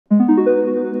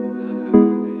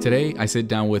Today, I sit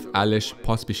down with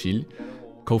Pospisil,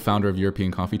 co-founder of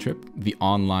European Coffee Trip, the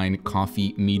online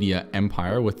coffee media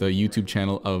empire with a YouTube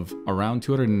channel of around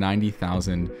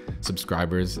 290,000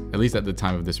 subscribers, at least at the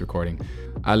time of this recording.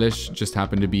 Aleš just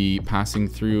happened to be passing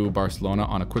through Barcelona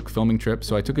on a quick filming trip,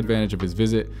 so I took advantage of his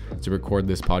visit to record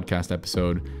this podcast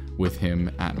episode with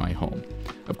him at my home.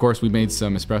 Of course, we made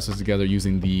some espressos together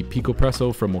using the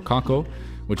Picopresso from WACACO,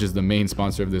 which is the main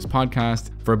sponsor of this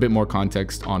podcast. For a bit more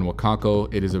context on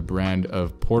WACACO, it is a brand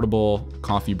of portable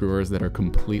coffee brewers that are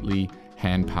completely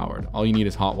hand-powered. All you need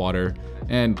is hot water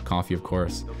and coffee, of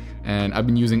course. And I've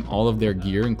been using all of their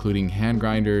gear, including hand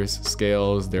grinders,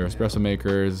 scales, their espresso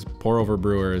makers, pour-over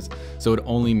brewers, so it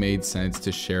only made sense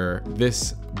to share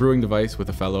this brewing device with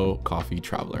a fellow coffee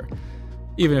traveler,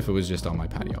 even if it was just on my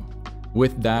patio.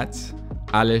 With that,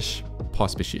 Aleš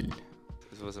Pospisil.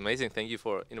 It was amazing. Thank you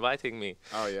for inviting me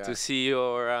to see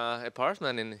your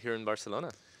apartment here in Barcelona.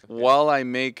 While I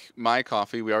make my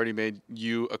coffee, we already made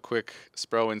you a quick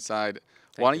spro inside.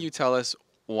 Why don't you tell us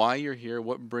why you're here,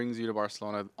 what brings you to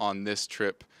Barcelona on this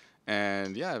trip,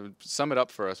 and yeah, sum it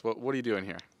up for us. What are you doing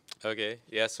here? Okay,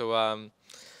 yeah, so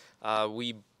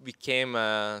we came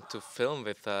to film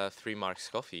with 3 Marks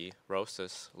Coffee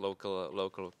Roasters,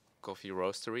 local coffee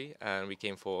roastery, and we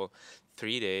came for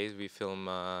 3 days. We filmed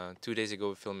 2 days ago.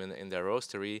 We filmed in their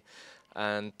roastery,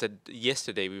 and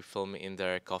yesterday we filmed in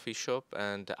their coffee shop.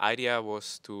 And the idea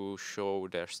was to show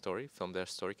their story, film their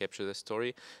story, capture their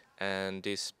story. And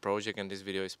this project and this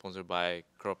video is sponsored by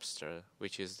Roxtak,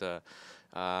 which is the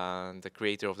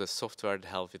creator of the software that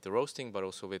helps with the roasting, but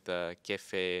also with the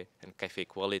cafe and cafe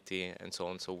quality and so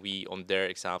on. So we, on their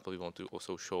example, we want to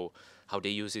also show how they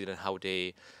use it and how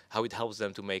it helps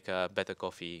them to make a better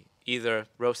coffee, either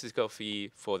roasted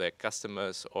coffee for their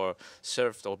customers or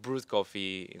served or brewed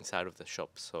coffee inside of the shop.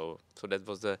 So that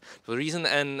was the reason,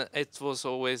 and it's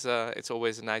always a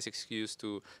nice excuse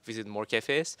to visit more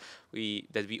cafes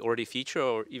that we already feature,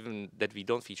 or even that we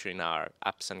don't feature in our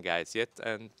apps and guides yet,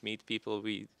 and meet people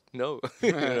we know,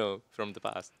 from the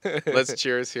past. Let's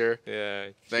cheers here. Yeah.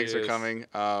 Thanks cheers. for coming.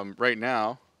 Right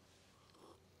now,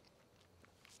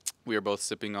 we are both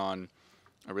sipping on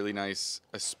a really nice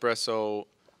espresso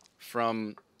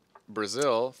from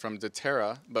Brazil, from De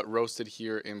Terra, but roasted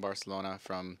here in Barcelona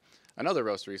from another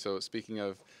roastery. So speaking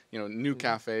of, new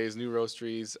cafes, new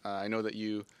roasteries, I know that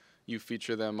you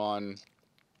feature them on,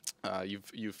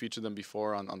 you've featured them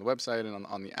before on the website and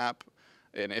on the app,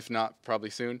 and if not, probably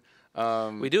soon.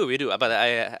 We do, but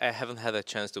I haven't had a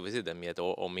chance to visit them yet,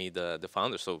 or meet the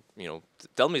founder. So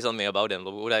tell me something about them.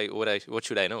 What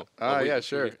should I know? Yeah,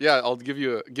 sure. Yeah, I'll give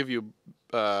you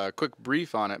a quick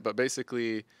brief on it. But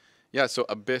basically, yeah. So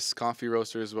Abyss Coffee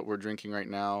Roaster is what we're drinking right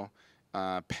now.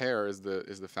 Per is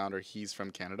the founder. He's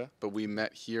from Canada, but we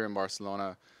met here in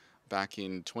Barcelona back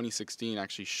in 2016.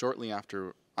 Actually, shortly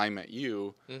after I met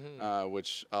you,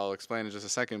 which I'll explain in just a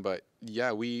second. But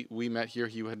yeah, we met here.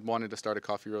 He had wanted to start a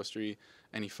coffee roastery,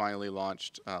 and he finally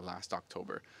launched last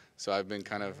October. So I've been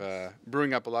kind of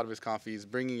brewing up a lot of his coffees,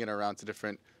 bringing it around to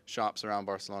different shops around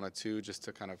Barcelona too, just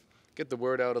to kind of get the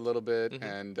word out a little bit.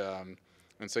 And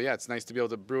so yeah, it's nice to be able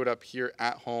to brew it up here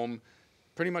at home,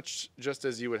 pretty much just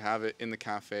as you would have it in the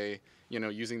cafe.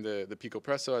 Using the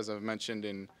Picopresso, as I've mentioned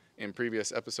in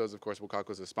previous episodes. Of course,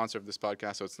 WACACO is a sponsor of this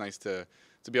podcast, so it's nice to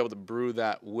be able to brew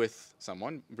that with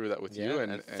someone, brew that with you.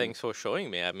 And thanks for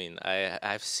showing me. I mean,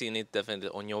 I've seen it definitely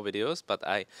on your videos, but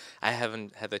I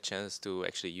haven't had a chance to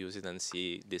actually use it and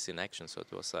see this in action. So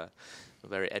it was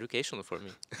very educational for me.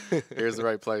 Here's the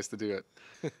right place to do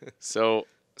it. So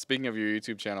speaking of your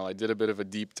YouTube channel, I did a bit of a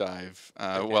deep dive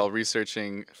while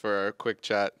researching for our quick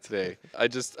chat today. I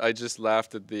just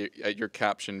laughed at your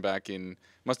caption back in,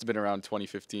 must have been around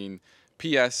 2015.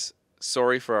 P.S.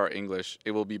 Sorry for our English.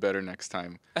 It will be better next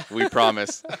time. We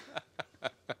promise.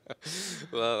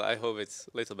 Well, I hope it's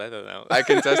a little better now. I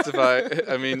can testify.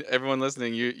 I mean, everyone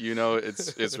listening, you know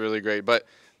it's really great. But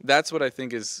that's what I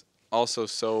think is also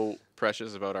so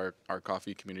precious about our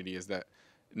coffee community, is that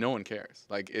no one cares.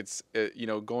 Like it's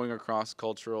going across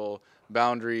cultural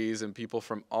boundaries and people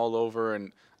from all over.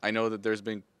 And I know that there's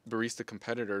been barista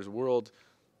competitors,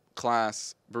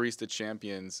 world-class barista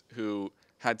champions, who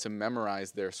had to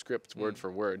memorize their script word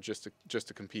for word just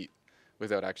to compete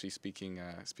without actually speaking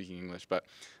English. But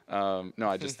no,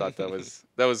 I just thought that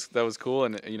was cool.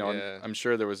 And I'm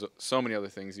sure there was so many other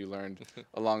things you learned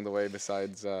along the way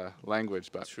besides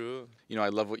language. But true. I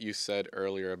love what you said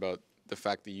earlier about the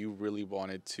fact that you really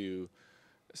wanted to,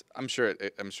 I'm sure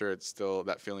it's still,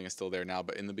 that feeling is still there now,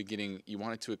 but in the beginning you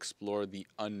wanted to explore the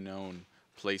unknown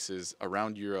places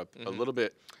around Europe a little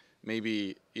bit,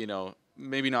 maybe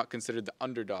maybe not considered the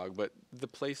underdog, but the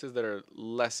places that are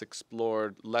less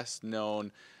explored, less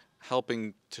known,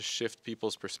 helping to shift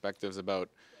people's perspectives about,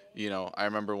 I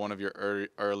remember one of your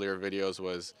earlier videos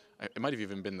was, it might have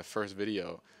even been the first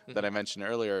video that I mentioned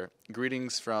earlier,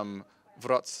 greetings from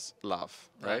Wrocław,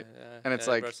 right? And it's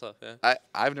like, Wrocław, yeah.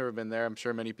 I've never been there. I'm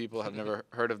sure many people have never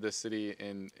heard of this city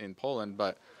in Poland,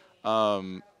 but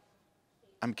I'm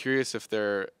curious if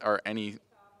there are any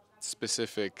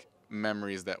specific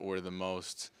memories that were the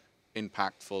most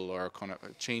impactful or kind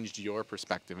of changed your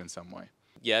perspective in some way.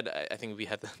 Yeah, I think we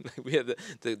had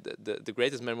the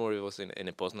greatest memory was in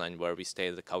Poznań, where we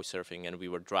stayed at couch surfing, and we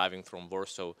were driving from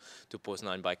Warsaw to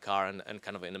Poznań by car, and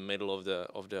kind of in the middle of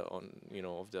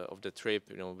the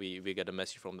trip, we got a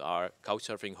message from our couch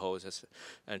surfing host,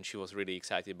 and she was really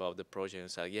excited about the project, and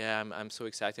said, yeah, I'm so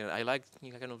excited, I like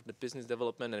kind of the business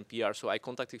development and PR, so I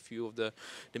contacted a few of the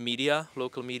media,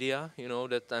 local media,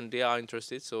 and they are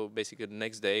interested. So basically the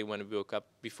next day when we woke up,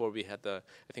 before we had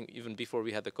even before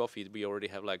we had the coffee, we already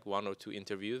have like 1 or 2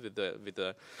 interviews with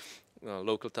the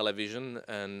local television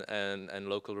and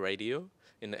local radio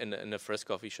in the first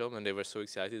coffee shop, and they were so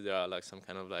excited. They are like some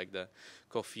kind of like the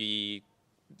coffee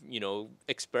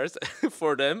experts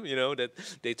for them, that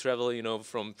they travel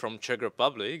from Czech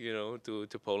Republic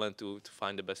to Poland to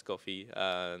find the best coffee,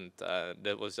 and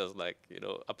that was just like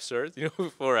absurd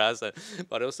for us,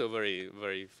 but also very,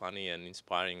 very funny and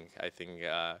inspiring. I think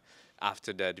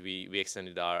after that, we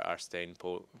extended our stay in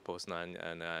Poznań,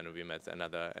 and we met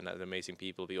another amazing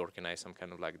people. We organized some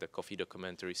kind of like the coffee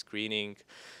documentary screening,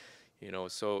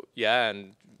 so yeah,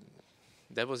 and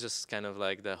that was just kind of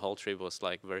like the whole trip was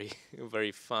like very,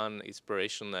 very fun,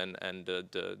 inspiration, and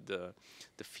the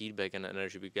feedback and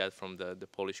energy we got from the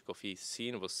Polish coffee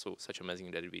scene was such amazing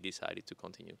that we decided to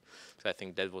continue. So I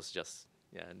think that was just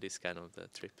this kind of the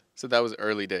trip. So that was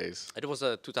early days. It was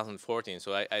 2014.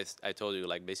 So I told you,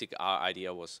 like, basically our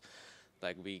idea was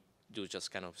like we do just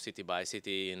kind of city by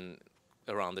city in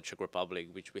around the Czech Republic,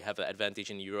 which we have an advantage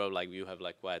in Europe. Like we have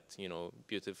like quite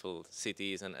beautiful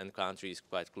cities and countries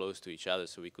quite close to each other,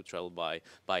 so we could travel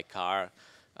by car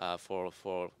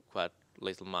for quite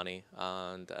little money,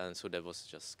 and so that was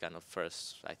just kind of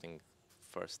first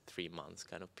 3 months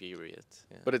kind of period.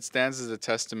 Yeah. But it stands as a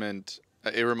testament.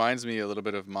 It reminds me a little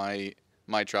bit of my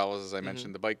travels, as I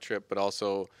mentioned, the bike trip, but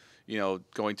also,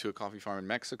 going to a coffee farm in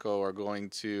Mexico or going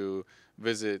to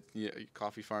visit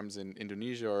coffee farms in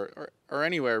Indonesia or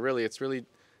anywhere, really. It's really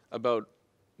about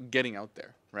getting out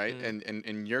there, right? And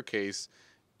in your case,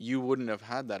 you wouldn't have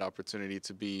had that opportunity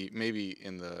to be maybe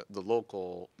in the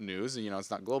local news.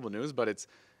 It's not global news, but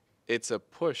it's a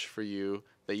push for you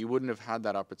that you wouldn't have had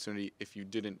that opportunity if you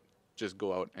didn't just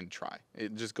go out and try.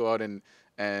 Just go out and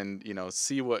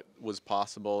see what was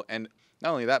possible, and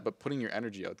not only that, but putting your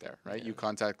energy out there, right?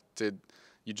 Yeah.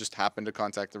 You just happened to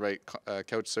contact the right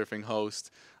couch surfing host.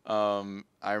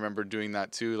 I remember doing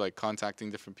that too, like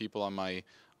contacting different people on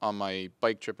my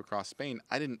bike trip across Spain.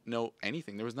 I didn't know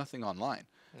anything. There was nothing online.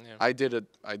 Yeah. I did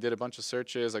a bunch of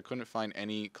searches. I couldn't find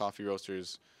any coffee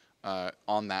roasters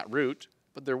on that route,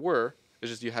 but there were.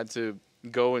 It's just you had to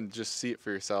go and just see it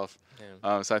for yourself.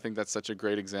 Yeah. So I think that's such a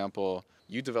great example.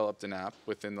 You developed an app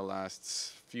within the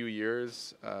last few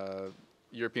years,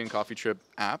 European Coffee Trip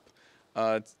app.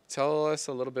 Tell us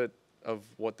a little bit of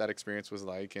what that experience was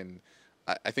like, and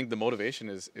I think the motivation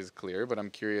is clear, but I'm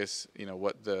curious,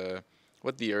 what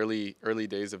the early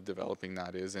days of developing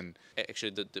that is. And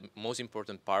actually the most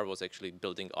important part was actually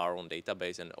building our own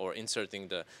database or inserting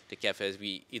the cafes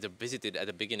we either visited at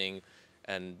the beginning,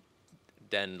 and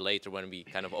then later when we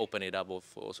kind of open it up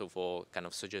also for kind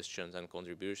of suggestions and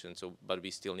contributions. So, but we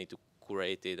still need to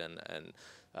curate it and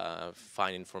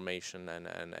find information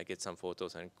and get some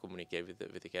photos and communicate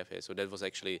with the cafe. So that was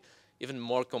actually even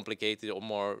more complicated or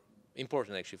more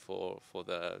important actually for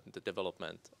the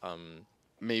development.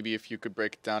 Maybe if you could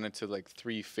break it down into like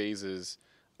 3 phases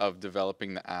of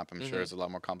developing the app. I'm sure it's a lot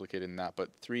more complicated than that, but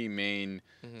 3 main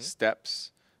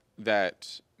steps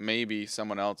that maybe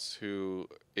someone else who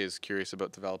is curious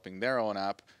about developing their own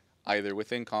app, either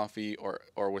within coffee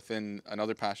or within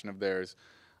another passion of theirs,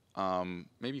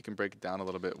 maybe you can break it down a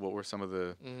little bit. What were some of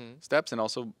the steps and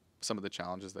also some of the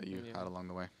challenges that you had along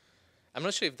the way? I'm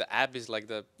not sure if the app is like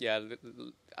the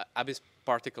app is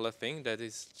particular thing that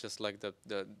is just like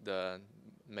the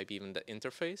maybe even the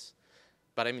interface.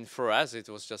 But I mean, for us, it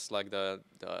was just like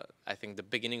I think the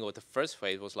beginning of the first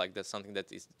phase was like something that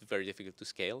is very difficult to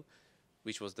scale,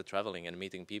 which was the traveling and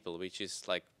meeting people, which is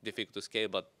like difficult to scale,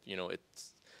 but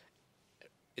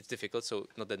it's difficult. So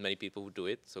not that many people who do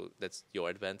it. So that's your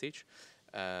advantage.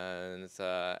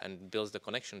 and builds the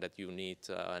connection that you need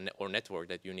or network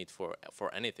that you need for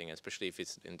anything, especially if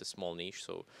it's in the small niche.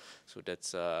 So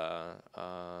that's I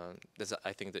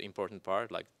think the important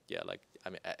part. Like like I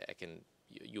mean I can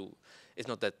you it's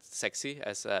not that sexy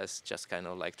as just kind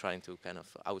of like trying to kind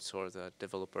of outsource a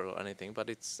developer or anything, but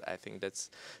I think that's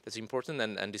important,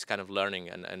 and this kind of learning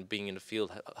and being in the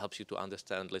field helps you to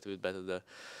understand a little bit better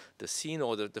the scene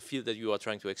or the field that you are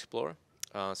trying to explore.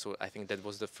 So I think that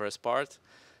was the first part.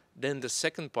 Then the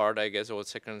second part, I guess, or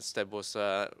second step was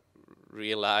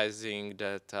realizing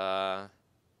that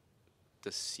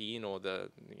the scene or the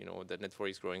network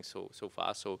is growing so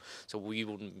fast, so we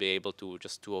wouldn't be able to,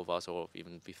 just two of us, or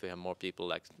even if we have more people,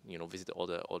 like visit all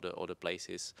the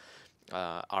places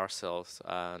ourselves.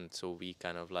 And so we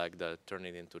kind of like turn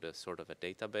it into the sort of a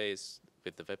database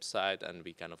with the website, and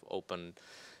we kind of open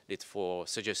it for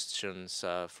suggestions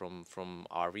from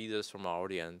our readers, from our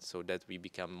audience, so that we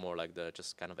become more like the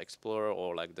just kind of explorer,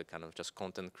 or like the kind of just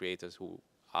content creators who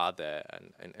are there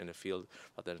and in the field,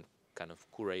 rather than kind of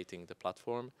curating the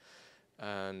platform.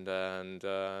 And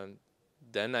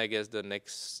then I guess the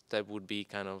next step would be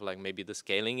kind of like maybe the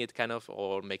scaling it, kind of,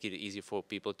 or make it easy for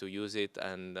people to use it,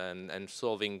 and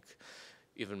solving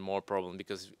even more problem,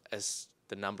 because as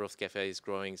the number of cafes is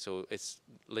growing, so it's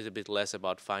a little bit less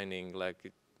about finding,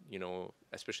 like,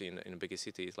 especially in bigger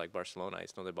cities like Barcelona,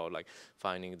 it's not about like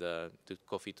finding the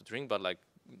coffee to drink, but like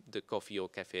the coffee or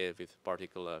cafe with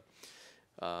particular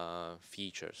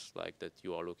features like that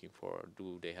you are looking for.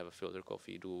 Do they have a filter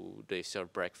coffee? Do they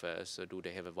serve breakfast? Do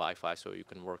they have a Wi-Fi so you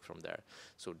can work from there?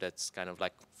 So that's kind of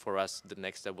like, for us, the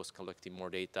next step was collecting more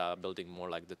data, building more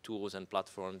like the tools and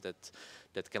platforms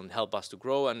that can help us to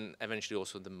grow, and eventually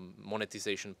also the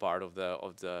monetization part of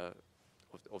the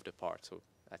part. So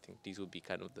I think these would be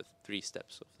kind of the three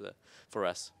steps for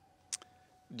us.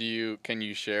 Can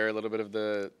you share a little bit of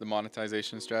the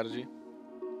monetization strategy?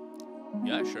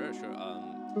 Yeah, sure.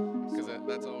 Because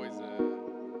that's always